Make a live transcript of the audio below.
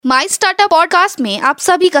My startup podcast में आप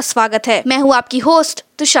सभी का स्वागत है। मैं हूँ आपकी होस्ट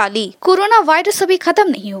तुशाली। कोरोना वायरस अभी खत्म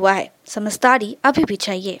नहीं हुआ है, समझदारी अभी भी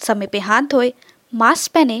चाहिए। समय पे हाथ धोए,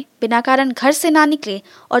 मास्क पहने, बिना कारण घर से ना निकले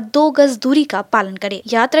और 2 गज दूरी का पालन करें।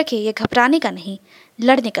 याद रखें, ये घबराने का नहीं,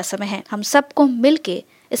 लड़ने का समय है। हम सबको मिलके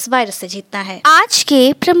इस वायरस से जीतना है। आज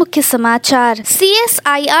के प्रमुख समाचार।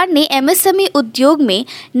 एसआईआर ने एमएसएमई उद्योग में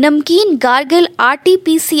नमकीन गार्गल Rt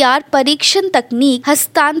Pcr परीक्षण तकनीक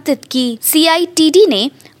हस्तांतरित की। CITD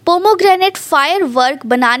ने पोमोग्रेनेट फायरवर्क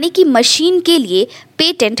बनाने की मशीन के लिए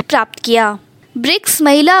पेटेंट प्राप्त किया। ब्रिक्स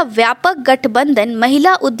महिला व्यापक गठबंधन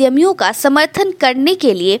महिला उद्यमियों का समर्थन करने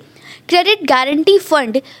के लिए credit guarantee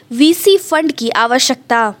fund VC fund की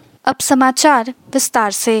आवश्यकता। अब समाचार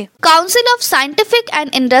विस्तार से। Council of scientific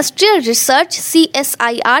and industrial research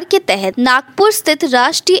CSIR के तहत नागपुर स्थित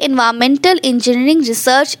राष्ट्रीय environmental engineering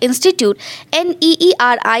research institute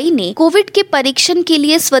NEERI ने कोविड के परीक्षण के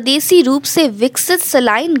लिए स्वदेशी रूप से विकसित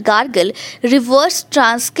saline gargle reverse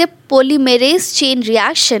transcript polymerase chain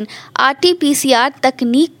reaction Rt Pcr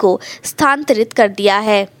तकनीक को स्थानांतरित कर दिया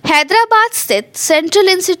है। हैदराबाद स्थित central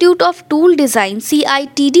institute of tool design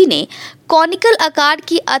CITD ने कॉनिकल आकार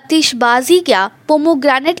की आतिशबाजी या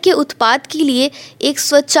पोमोग्रेनेट के उत्पाद के लिए एक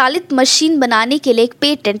स्वचालित मशीन बनाने के लिए एक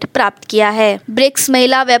पेटेंट प्राप्त किया है। ब्रिक्स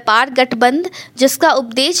महिला व्यापार गठबंधन, जिसका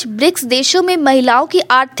उद्देश्य ब्रिक्स देशों में महिलाओं की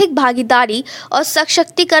आर्थिक भागीदारी और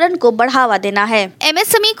सशक्तिकरण को बढ़ावा देना है,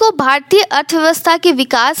 MSME को भारतीय अर्थव्यवस्था के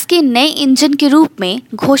विकास के नए इंजन के रूप में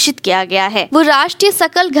घोषित किया गया है। वो राष्ट्रीय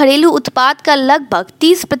सकल घरेलू उत्पाद का लगभग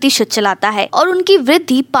 30% चलाता है और उनकी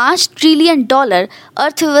वृद्धि $5 ट्रिलियन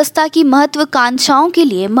अर्थव्यवस्था की महत्वाकांक्षाओं के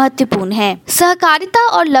लिए महत्वपूर्ण है। सहकारिता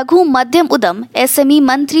और लघु मध्यम उद्यम SME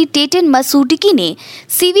मंत्री टेटेन मसूडिकी ने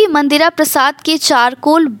CV मंदिरा प्रसाद के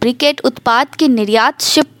चारकोल ब्रिकेट उत्पाद के निर्यात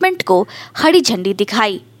शिपमेंट को हरी झंडी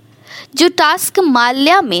दिखाई, जो टास्क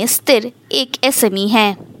माल्या में स्थिर एक SME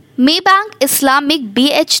है। बैंक इस्लामिक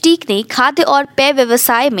BHT ने खाद्य और पेय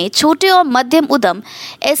व्यवसाय में छोटे और मध्यम उद्यम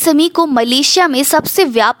SME को मलेशिया में सबसे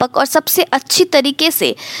व्यापक और सबसे अच्छी तरीके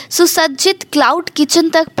से सुसज्जित क्लाउड किचन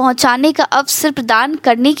तक पहुंचाने का अवसर प्रदान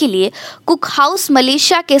करने के लिए कुक हाउस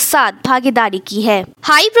मलेशिया के साथ भागीदारी की है।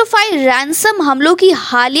 हाई प्रोफाइल रैंसम हमलों की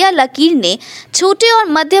हालिया लकीर ने छोटे और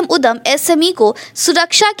मध्यम उद्यम SME को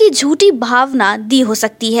सुरक्षा की झूठी भावना दी हो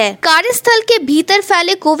सकती है। कार्यस्थल के भीतर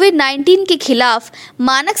फैले कोविड-19 के खिलाफ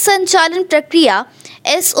मानक संचालन प्रक्रिया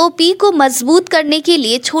SOP को मजबूत करने के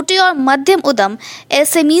लिए छोटे और मध्यम उद्यम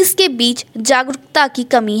SMEs के बीच जागरूकता की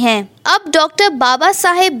कमी है। अब डॉक्टर बाबा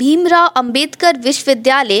साहेब भीमराव अंबेडकर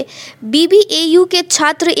विश्वविद्यालय BBAU के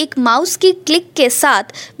छात्र एक माउस की क्लिक के साथ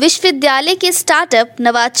विश्वविद्यालय के स्टार्टअप,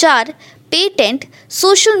 नवाचार, पेटेंट,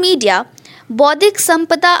 सोशल मीडिया, बौद्धिक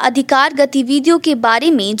संपदा अधिकार गतिविधियों के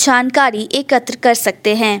बारे में जानकारी एकत्र कर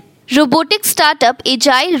सकते हैं। रोबोटिक्स स्टार्टअप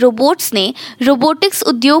एजाइल रोबोट्स ने रोबोटिक्स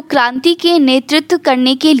उद्योग क्रांति के नेतृत्व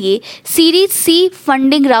करने के लिए सीरीज C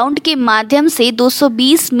फंडिंग राउंड के माध्यम से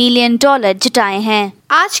 $220 मिलियन जुटाए हैं।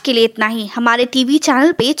 आज के लिए इतना ही। हमारे टीवी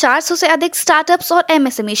चैनल पे 400 से अधिक स्टार्टअप्स और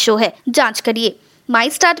MSME शो है, जांच करिए। माई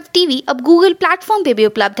स्टार्टअप टीवी अब गूगल प्लेटफॉर्म पे भी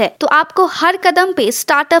उपलब्ध है, तो आपको हर कदम पे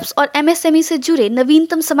स्टार्टअप्स और MSME से जुड़े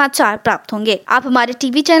नवीनतम समाचार प्राप्त होंगे। आप हमारे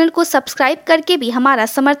टीवी चैनल को सब्सक्राइब करके भी हमारा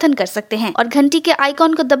समर्थन कर सकते हैं और घंटी के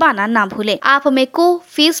आइकॉन को दबाना ना भूलें। आप हमें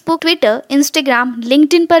फेसबुक, ट्विटर, इंस्टाग्राम,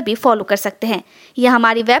 लिंक्डइन पर भी फॉलो कर सकते हैं या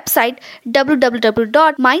हमारी वेबसाइट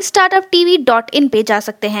www.mystartuptv.in पे जा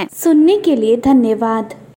सकते हैं। सुनने के लिए धन्यवाद।